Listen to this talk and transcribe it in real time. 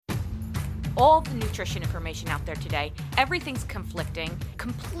all the nutrition information out there today. Everything's conflicting,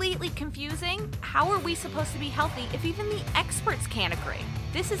 completely confusing. How are we supposed to be healthy if even the experts can't agree?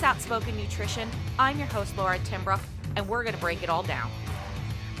 This is Outspoken Nutrition. I'm your host, Laura Timbrook, and we're going to break it all down.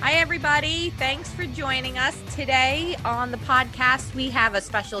 Hi, everybody. Thanks for joining us. Today on the podcast, we have a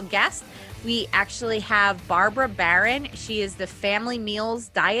special guest. We actually have Barbara Barron. She is the Family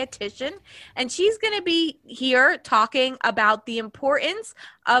Meals dietitian, and she's going to be here talking about the importance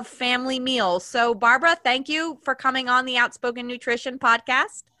of family meals. So, Barbara, thank you for coming on the Outspoken Nutrition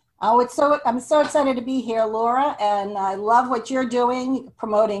podcast. Oh, I'm so excited to be here, Laura, and I love what you're doing,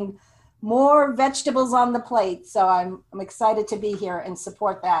 promoting more vegetables on the plate. So I'm excited to be here and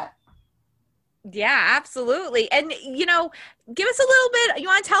support that. Yeah, absolutely. And, give us a little bit, you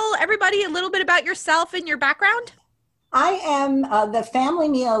want to tell everybody a little bit about yourself and your background? I am the Family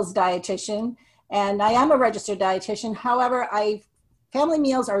Meals dietitian, and I am a registered dietitian. However, family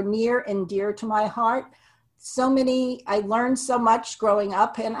meals are near and dear to my heart. I learned so much growing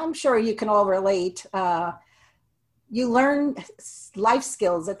up, and I'm sure you can all relate. You learn life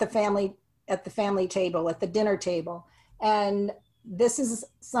skills at the family table, at the dinner table. And this is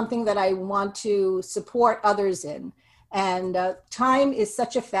something that I want to support others in. And time is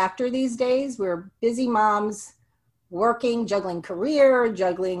such a factor these days. We're busy moms working, juggling career,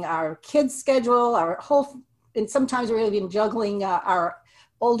 juggling our kids' schedule, and sometimes we're even juggling our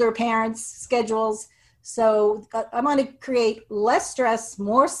older parents' schedules. So I want to create less stress,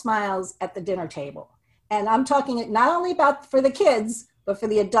 more smiles at the dinner table. And I'm talking not only about for the kids, but for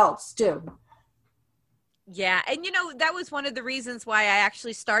the adults too. Yeah. And that was one of the reasons why I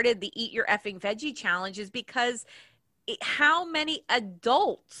actually started the Eat Your Effing Veggie Challenge, is because how many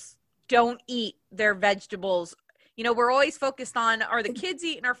adults don't eat their vegetables? We're always focused on, are the kids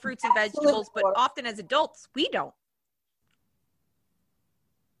eating our fruits and vegetables, but often as adults, we don't.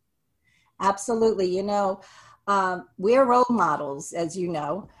 Absolutely. We're role models, as you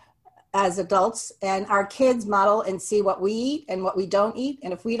know, as adults, and our kids model and see what we eat and what we don't eat.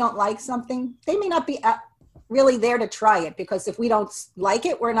 And if we don't like something, they may not be really there to try it, because if we don't like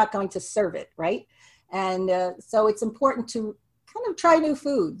it, we're not going to serve it, right? And so it's important to kind of try new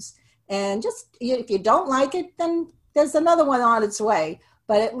foods. And just, if you don't like it, then there's another one on its way,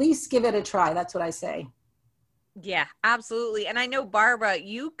 but at least give it a try. That's what I say. Yeah, absolutely. And I know, Barbara,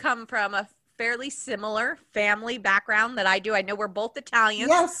 you come from a fairly similar family background that I do. I know we're both Italians.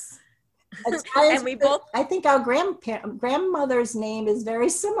 Yes. And we both, I think our grandmother's name is very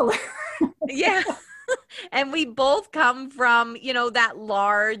similar. Yeah. And we both come from, that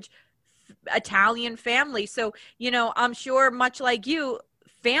large Italian family. So, I'm sure much like you,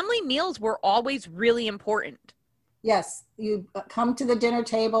 family meals were always really important. Yes. You come to the dinner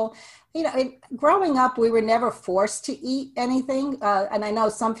table. Growing up, we were never forced to eat anything. And I know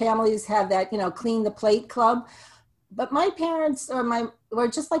some families have that, clean the plate club. But my parents were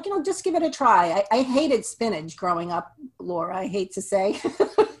just like, just give it a try. I hated spinach growing up, Laura, I hate to say.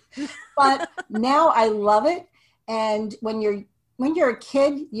 But now I love it. And when you're a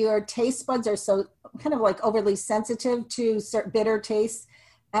kid, your taste buds are so kind of like overly sensitive to certain bitter tastes.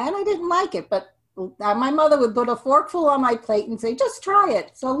 And I didn't like it. But my mother would put a forkful on my plate and say, just try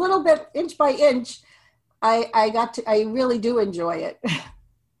it. So a little bit, inch by inch, I really do enjoy it.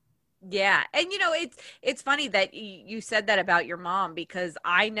 Yeah. And, it's funny that you said that about your mom, because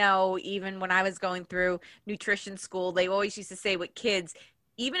I know even when I was going through nutrition school, they always used to say with kids,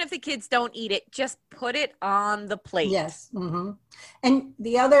 even if the kids don't eat it, just put it on the plate. Yes. Mm-hmm. And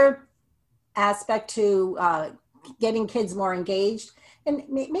the other aspect to getting kids more engaged, and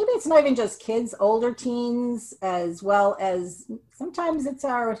maybe it's not even just kids, older teens, as well as sometimes it's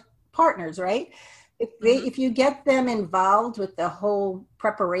our partners, right? If you get them involved with the whole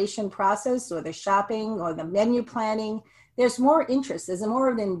preparation process or the shopping or the menu planning, there's more interest. There's more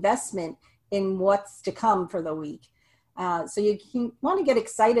of an investment in what's to come for the week. So you want to get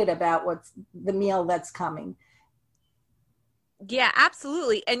excited about what's the meal that's coming. Yeah,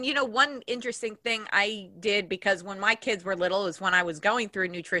 absolutely. And, one interesting thing I did, because when my kids were little, is when I was going through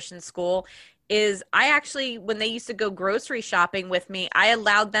nutrition school, is I actually, when they used to go grocery shopping with me, I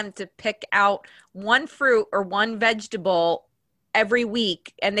allowed them to pick out one fruit or one vegetable every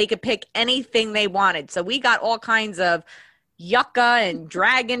week, and they could pick anything they wanted. So we got all kinds of yucca and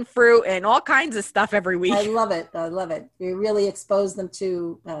dragon fruit and all kinds of stuff every week. I love it. I love it. You really expose them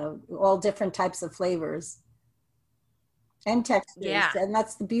to all different types of flavors and textures. Yeah. And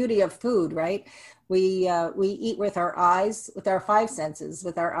that's the beauty of food, right? We eat with our eyes, with our five senses,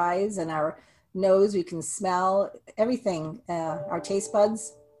 with our eyes and our nose. We can smell everything, our taste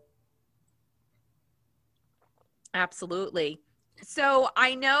buds. Absolutely. So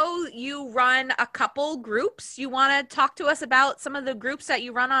I know you run a couple groups. You want to talk to us about some of the groups that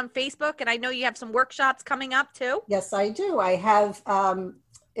you run on Facebook? And I know you have some workshops coming up too. Yes, I do. I have,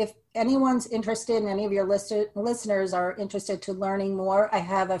 if anyone's interested, and any of your listeners are interested to learning more, I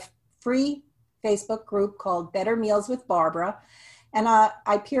have a free Facebook group called Better Meals with Barbara. And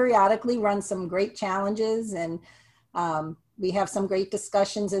I periodically run some great challenges, and we have some great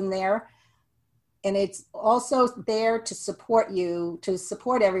discussions in there. And it's also there to support you, to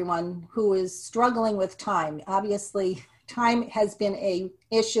support everyone who is struggling with time. Obviously, time has been an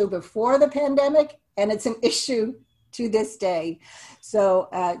issue before the pandemic, and it's an issue to this day. So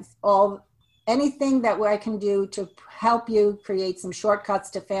anything that I can do to help you create some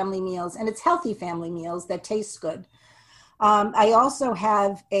shortcuts to family meals, and it's healthy family meals that taste good. I also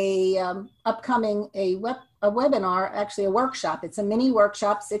have a upcoming a webinar, actually a workshop. It's a mini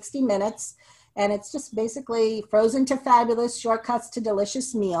workshop, 60 minutes. And it's just basically frozen to fabulous shortcuts to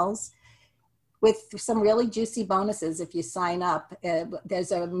delicious meals with some really juicy bonuses if you sign up.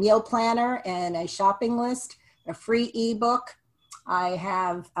 There's a meal planner and a shopping list, a free ebook. I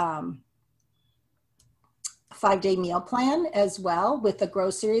have a 5-day meal plan as well with a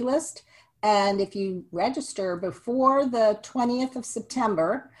grocery list. And if you register before the 20th of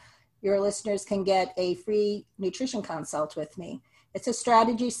September, your listeners can get a free nutrition consult with me. It's a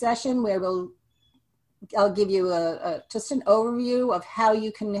strategy session where I'll give you just an overview of how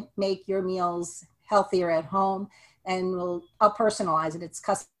you can make your meals healthier at home, and I'll personalize it. It's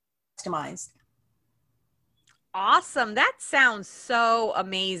customized. Awesome. That sounds so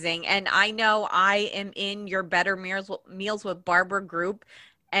amazing. And I know I am in your Better Meals with Barbara group,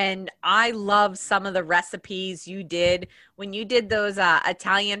 and I love some of the recipes you did. When you did those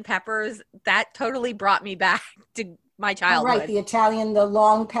Italian peppers, that totally brought me back to my childhood. Oh, right, the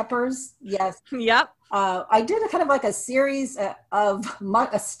long peppers. Yes. Yep. I did a kind of like a series of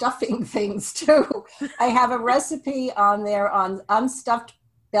stuffing things too. I have a recipe on there on unstuffed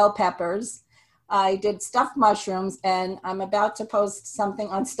bell peppers. I did stuffed mushrooms, and I'm about to post something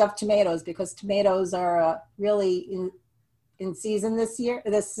on stuffed tomatoes because tomatoes are really in season this year,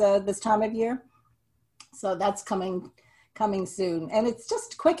 this time of year. So that's coming soon. And it's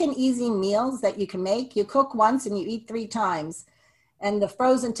just quick and easy meals that you can make. You cook once and you eat 3 times. And the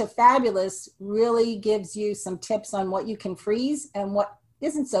Frozen to Fabulous really gives you some tips on what you can freeze and what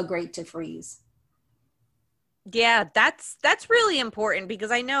isn't so great to freeze. Yeah, that's really important, because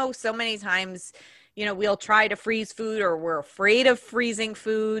I know so many times, we'll try to freeze food, or we're afraid of freezing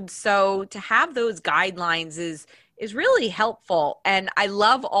food. So to have those guidelines is really helpful. And I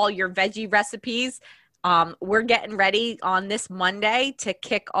love all your veggie recipes. We're getting ready on this Monday to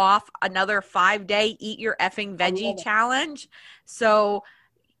kick off another 5-day Eat Your Effing Veggie Challenge. So,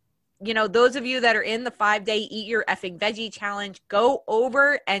 those of you that are in the 5-day Eat Your Effing Veggie Challenge, go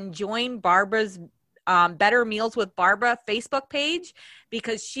over and join Barbara's Better Meals with Barbara Facebook page,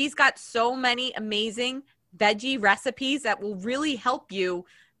 because she's got so many amazing veggie recipes that will really help you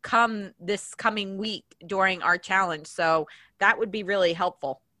this coming week during our challenge. So that would be really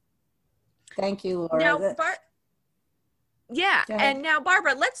helpful. Thank you, Laura. Now, and now,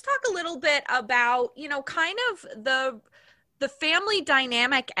 Barbara, let's talk a little bit about, kind of the family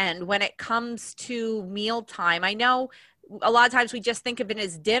dynamic end when it comes to mealtime. I know a lot of times we just think of it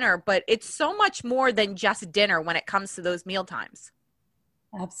as dinner, but it's so much more than just dinner when it comes to those meal times.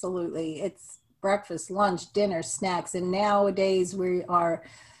 Absolutely. It's breakfast, lunch, dinner, snacks. And nowadays we are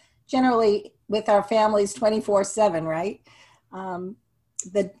generally with our families 24/7, right?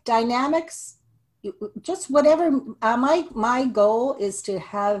 The dynamics, just whatever, my goal is to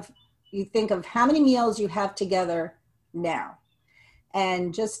have you think of how many meals you have together now,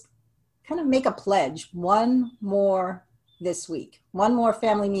 and just kind of make a pledge, one more this week, one more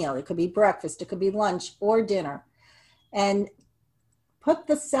family meal. It could be breakfast, it could be lunch or dinner, and put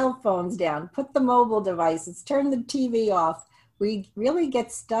the cell phones down, put the mobile devices, turn the TV off. We really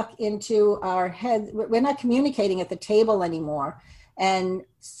get stuck into our head. We're not communicating at the table anymore. And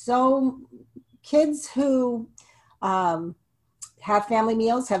so kids who have family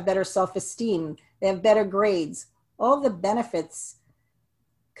meals have better self-esteem. They have better grades. All the benefits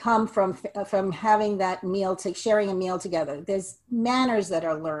come from having that meal, sharing a meal together. There's manners that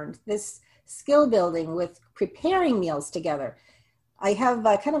are learned. This skill building with preparing meals together. I have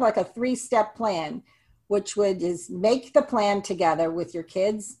kind of like a 3-step plan, which is make the plan together with your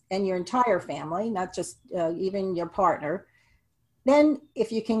kids and your entire family, not just even your partner. Then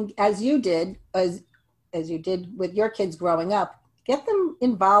if you can, as you did with your kids growing up, get them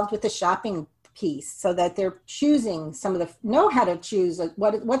involved with the shopping piece so that they're choosing know how to choose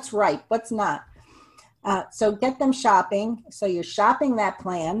what's right, what's not. So get them shopping. So you're shopping that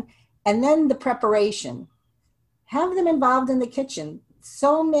plan, and then the preparation. Have them involved in the kitchen.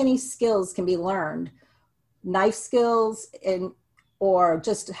 So many skills can be learned, knife skills, and or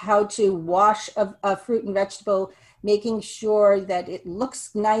just how to wash a fruit and vegetable, making sure that it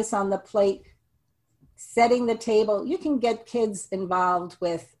looks nice on the plate, setting the table. You can get kids involved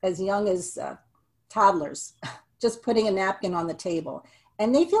with as young as toddlers, just putting a napkin on the table,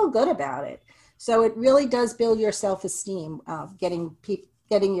 and they feel good about it. So it really does build your self-esteem, getting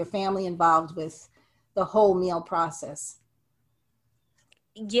your family involved with the whole meal process.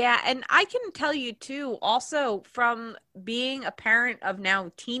 Yeah, and I can tell you too, also from being a parent of now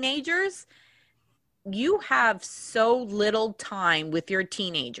teenagers, you have so little time with your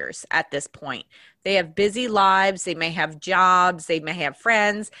teenagers at this point. They have busy lives, they may have jobs, they may have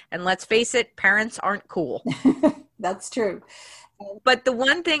friends, and let's face it, parents aren't cool. That's true. But the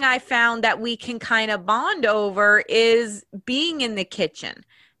one thing I found that we can kind of bond over is being in the kitchen.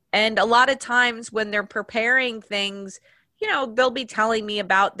 And a lot of times when they're preparing things, they'll be telling me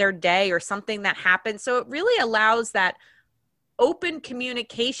about their day or something that happened. So it really allows that open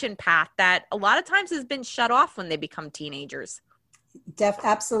communication path that a lot of times has been shut off when they become teenagers.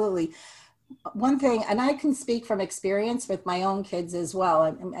 Absolutely. One thing, and I can speak from experience with my own kids as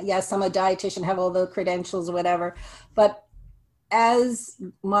well. Yes, I'm a dietitian, have all the credentials or whatever, but as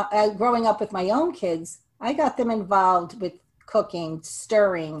growing up with my own kids, I got them involved with cooking,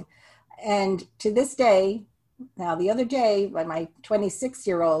 stirring, and to this day, now, the other day, when my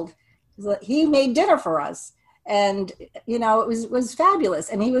 26-year-old, he made dinner for us. And, it was fabulous.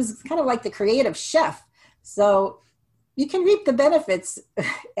 And he was kind of like the creative chef. So you can reap the benefits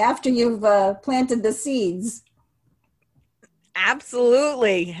after you've planted the seeds.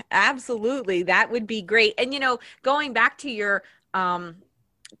 Absolutely. Absolutely. That would be great. And, going back to your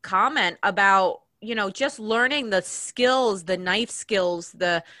comment about, just learning the skills, the knife skills,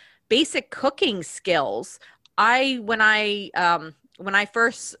 the basic cooking skills. When I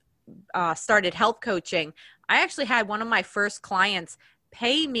first started health coaching, I actually had one of my first clients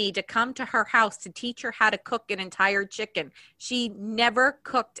pay me to come to her house to teach her how to cook an entire chicken. She never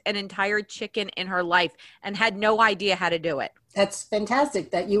cooked an entire chicken in her life and had no idea how to do it. That's fantastic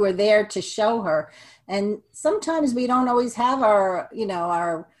that you were there to show her. And sometimes we don't always have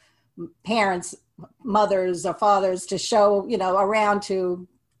our parents, mothers or fathers to show, around to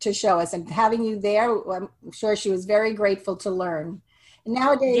show us, and having you there, I'm sure she was very grateful to learn. And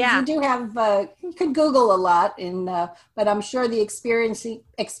nowadays, You do have, you could Google a lot, but I'm sure the experience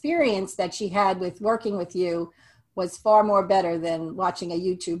that she had with working with you was far more better than watching a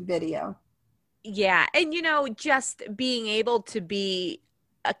YouTube video. Yeah. And, just being able to be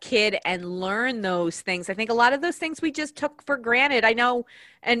a kid and learn those things. I think a lot of those things we just took for granted. I know,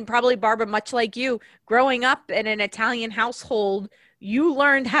 and probably Barbara, much like you, growing up in an Italian household, you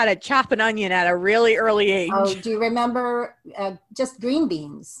learned how to chop an onion at a really early age. Oh, do you remember just green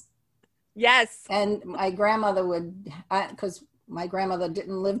beans? Yes. And my grandmother would, because my grandmother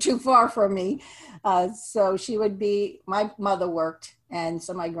didn't live too far from me, so my mother worked, and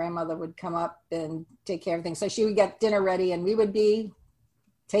so my grandmother would come up and take care of things. So she would get dinner ready, and we would be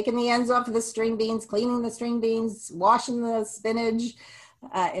taking the ends off of the string beans, cleaning the string beans, washing the spinach,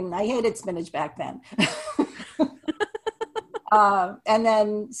 and I hated spinach back then. And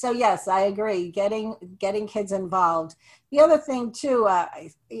then, so yes, I agree. Getting kids involved. The other thing too,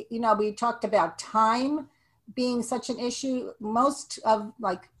 we talked about time being such an issue. Most of,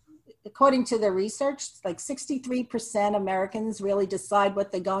 according to the research, 63% Americans really decide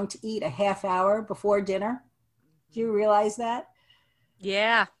what they're going to eat a half hour before dinner. Do you realize that?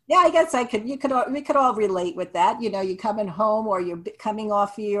 Yeah. Yeah, I guess we could all relate with that. You're coming home or you're coming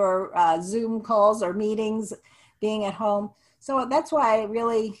off your Zoom calls or meetings, being at home. So that's why I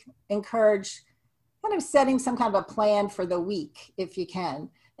really encourage kind of setting some kind of a plan for the week if you can.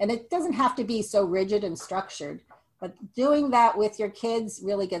 And it doesn't have to be so rigid and structured, but doing that with your kids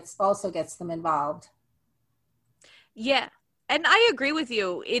really gets them involved. Yeah. And I agree with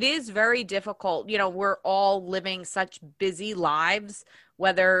you. It is very difficult. We're all living such busy lives,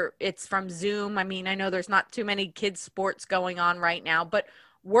 whether it's from Zoom. I mean, I know there's not too many kids sports going on right now, but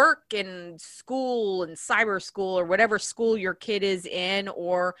work and school and cyber school or whatever school your kid is in,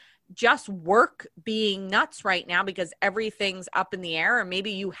 or just work being nuts right now because everything's up in the air. Or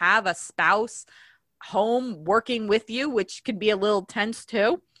maybe you have a spouse home working with you, which could be a little tense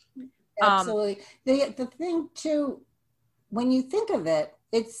too. Absolutely. The thing too, when you think of it,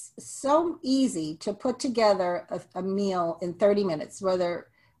 it's so easy to put together a meal in 30 minutes, I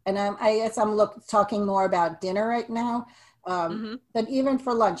guess I'm talking more about dinner right now. But even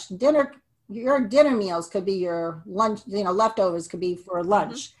for lunch, dinner your dinner meals could be your lunch, leftovers could be for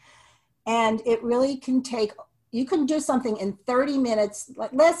lunch. And it really can take, you can do something in 30 minutes.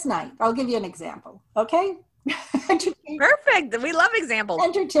 Like last night, I'll give you an example. Okay. Perfect. We love examples.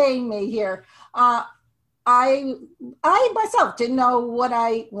 Entertain me here. I myself didn't know what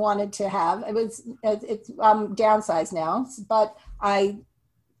I wanted to have. It's downsized now, but I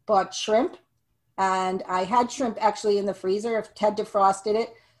bought shrimp, and I had shrimp actually in the freezer. I had defrosted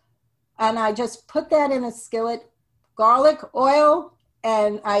it, and I just put that in a skillet, garlic, oil,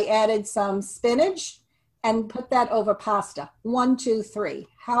 and I added some spinach and put that over pasta. 1, 2, 3.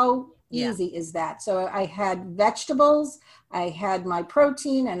 How easy is that? So I had vegetables, I had my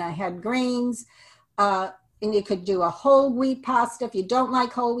protein, and I had grains. And you could do a whole wheat pasta. If you don't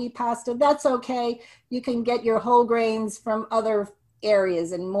like whole wheat pasta, that's okay. You can get your whole grains from other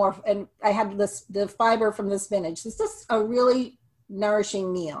areas and more. And I had the fiber from the spinach. It's just a really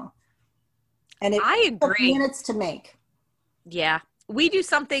nourishing meal. And it took minutes to make. Yeah. We do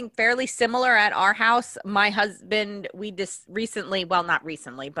something fairly similar at our house. My husband, we just recently, well, not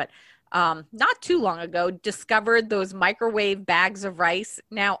recently, but not too long ago, discovered those microwave bags of rice.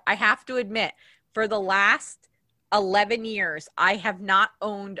 Now, I have to admit, for the last 11 years, I have not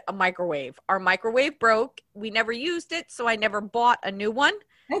owned a microwave. Our microwave broke. We never used it, so I never bought a new one.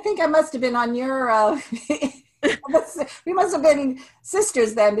 I think I must have been on your, we must have been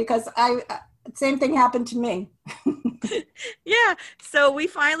sisters then, because same thing happened to me. Yeah. So we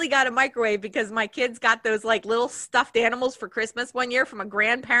finally got a microwave because my kids got those like little stuffed animals for Christmas one year from a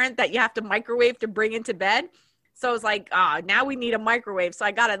grandparent that you have to microwave to bring into bed. So I was like, now we need a microwave. So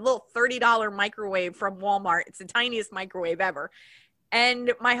I got a little $30 microwave from Walmart. It's the tiniest microwave ever.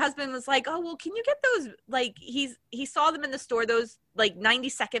 And my husband was like, oh, well, can you get those? Like he saw them in the store, those like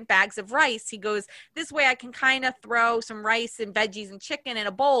 90-second bags of rice. He goes, this way I can kind of throw some rice and veggies and chicken in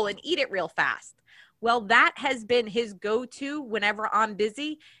a bowl and eat it real fast. Well, that has been his go-to whenever I'm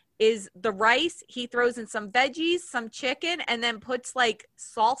busy is the rice. He throws in some veggies, some chicken, and then puts like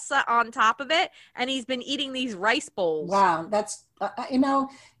salsa on top of it. And he's been eating these rice bowls. Wow. That's,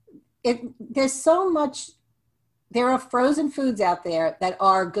 there's so much, there are frozen foods out there that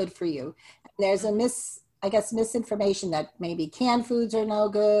are good for you. There's a misinformation that maybe canned foods are no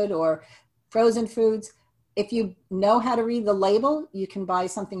good or frozen foods. If you know how to read the label, you can buy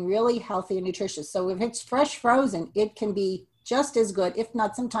something really healthy and nutritious. So if it's fresh frozen, it can be just as good, if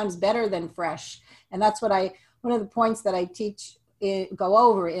not sometimes better than fresh. And that's one of the points that I go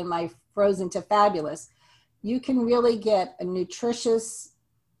over in my Frozen to Fabulous. You can really get a nutritious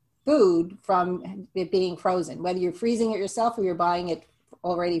food from it being frozen, whether you're freezing it yourself or you're buying it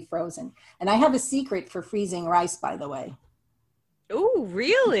already frozen. And I have a secret for freezing rice, by the way. Oh,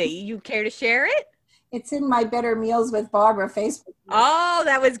 really? You care to share it? It's in my Better Meals with Barbara Facebook. Oh,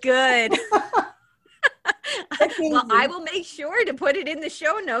 that was good. Well, I will make sure to put it in the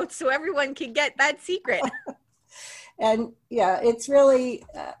show notes so everyone can get that secret. And yeah, it's really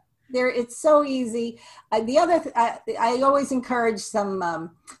it's so easy. I always encourage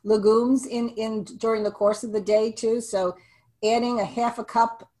some legumes in during the course of the day too. So adding a half a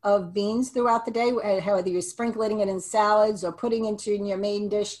cup of beans throughout the day, whether you're sprinkling it in salads or putting it in your main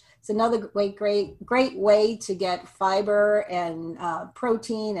dish, it's another great way to get fiber and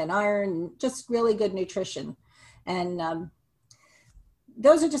protein and iron, just really good nutrition. And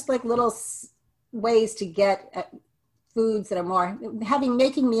those are just like little ways to get foods that are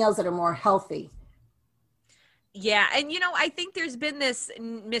making meals that are more healthy. Yeah. And, I think there's been this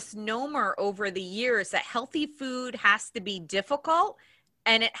misnomer over the years that healthy food has to be difficult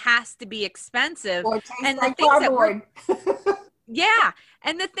and it has to be expensive. Or taste and like the things cardboard. Yeah.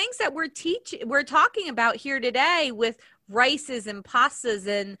 And the things that we're talking about here today with rices and pastas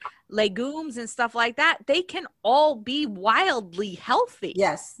and legumes and stuff like that, they can all be wildly healthy.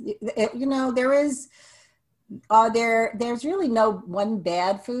 Yes. There's really no one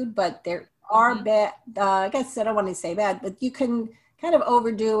bad food, but there are bad, I guess I don't want to say bad, but you can kind of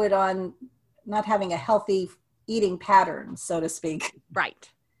overdo it on not having a healthy eating pattern, so to speak. Right.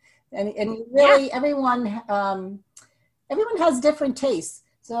 And really everyone has different tastes.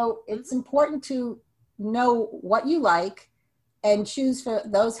 So it's important to know what you like and choose for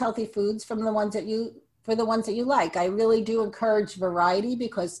those healthy foods from the ones that you like. I really do encourage variety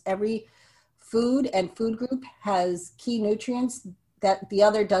because every food and food group has key nutrients that the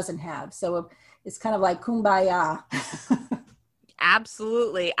other doesn't have. So it's kind of like kumbaya.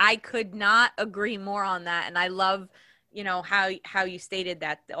 Absolutely. I could not agree more on that. And I love you know, how you stated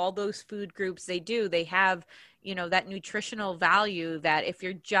that all those food groups, they have, you know, that nutritional value that if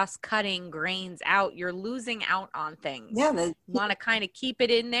you're just cutting grains out, you're losing out on things. Yeah. You want to kind of keep it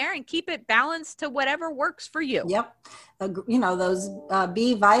in there and keep it balanced to whatever works for you. Yep. You know, those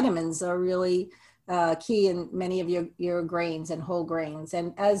B vitamins are really key in many of your grains and whole grains.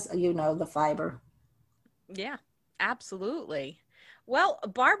 And as you know, the fiber. Yeah, absolutely. Well,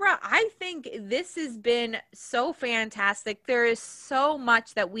 Barbara, I think this has been so fantastic. There is so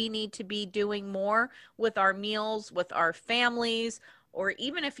much that we need to be doing more with our meals, with our families, or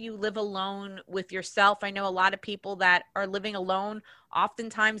even if you live alone with yourself. I know a lot of people that are living alone,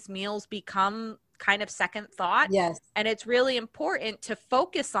 oftentimes meals become kind of second thought. Yes. And it's really important to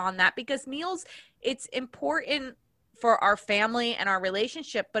focus on that because meals, it's important for our family and our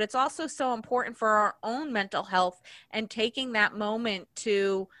relationship, but it's also so important for our own mental health and taking that moment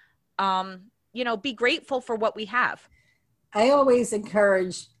to, you know, be grateful for what we have. I always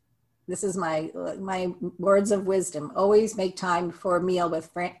encourage, this is my words of wisdom, always make time for a meal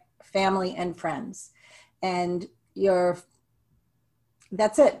with family and friends. And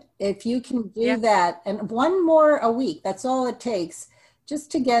that's it. If you can do that, and one more a week, that's all it takes,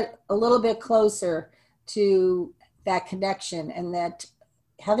 just to get a little bit closer to that connection and that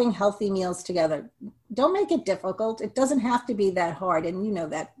having healthy meals together. Don't make it difficult. It doesn't have to be that hard. And you know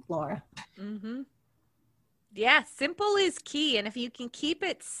that, Laura. Mm-hmm. Yeah, simple is key. And if you can keep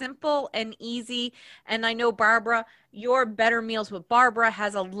it simple and easy, and I know Barbara, your Better Meals with Barbara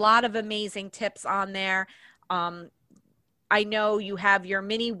has a lot of amazing tips on there. I know you have your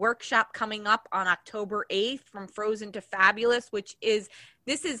mini workshop coming up on October 8th, From Frozen to Fabulous,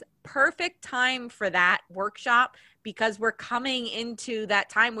 this is perfect time for that workshop because we're coming into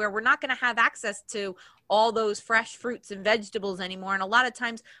that time where we're not going to have access to all those fresh fruits and vegetables anymore. And a lot of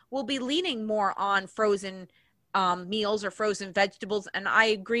times we'll be leaning more on frozen meals or frozen vegetables. And I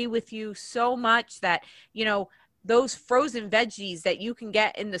agree with you so much that, you know, those frozen veggies that you can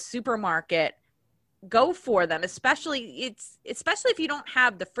get in the supermarket, go for them, especially if you don't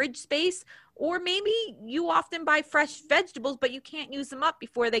have the fridge space, or maybe you often buy fresh vegetables but you can't use them up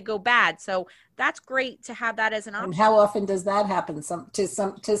before they go bad. So that's great to have that as an option. And how often does that happen to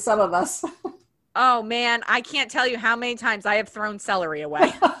some of us? Oh man, I can't tell you how many times I have thrown celery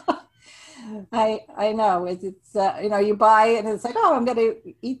away. I know it's you know, you buy it and it's like, oh, I'm going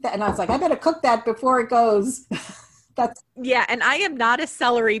to eat that, and I was like, I better cook that before it goes. Yeah, and I am not a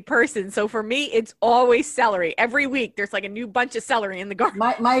celery person, so for me it's always celery. Every week there's like a new bunch of celery in the garden.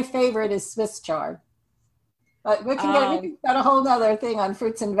 My favorite is Swiss chard, but we can get a whole other thing on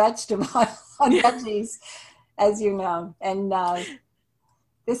fruits and vegetables on veggies, as you know. And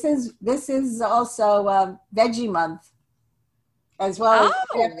this is also Veggie Month, as well as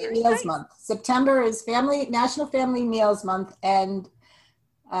Family Meals Month. September is National Family Meals Month, and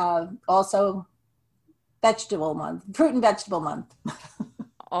also Vegetable Month, Fruit and Vegetable Month.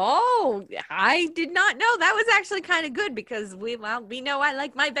 Oh, I did not know. That was actually kind of good because we know I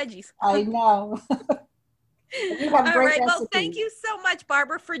like my veggies. I know. All right. Well, thank you so much,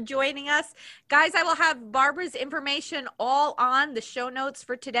 Barbara, for joining us. Guys, I will have Barbara's information all on the show notes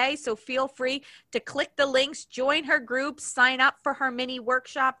for today. So feel free to click the links, join her group, sign up for her mini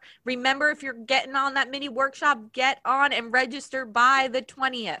workshop. Remember, if you're getting on that mini workshop, get on and register by the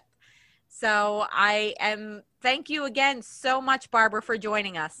 20th. So thank you again so much, Barbara, for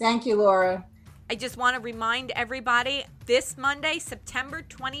joining us. Thank you, Laura. I just want to remind everybody, this Monday, September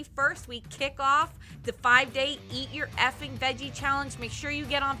 21st, we kick off the 5-day Eat Your Effing Veggie Challenge. Make sure you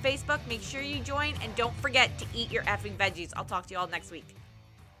get on Facebook, make sure you join, and don't forget to eat your effing veggies. I'll talk to you all next week.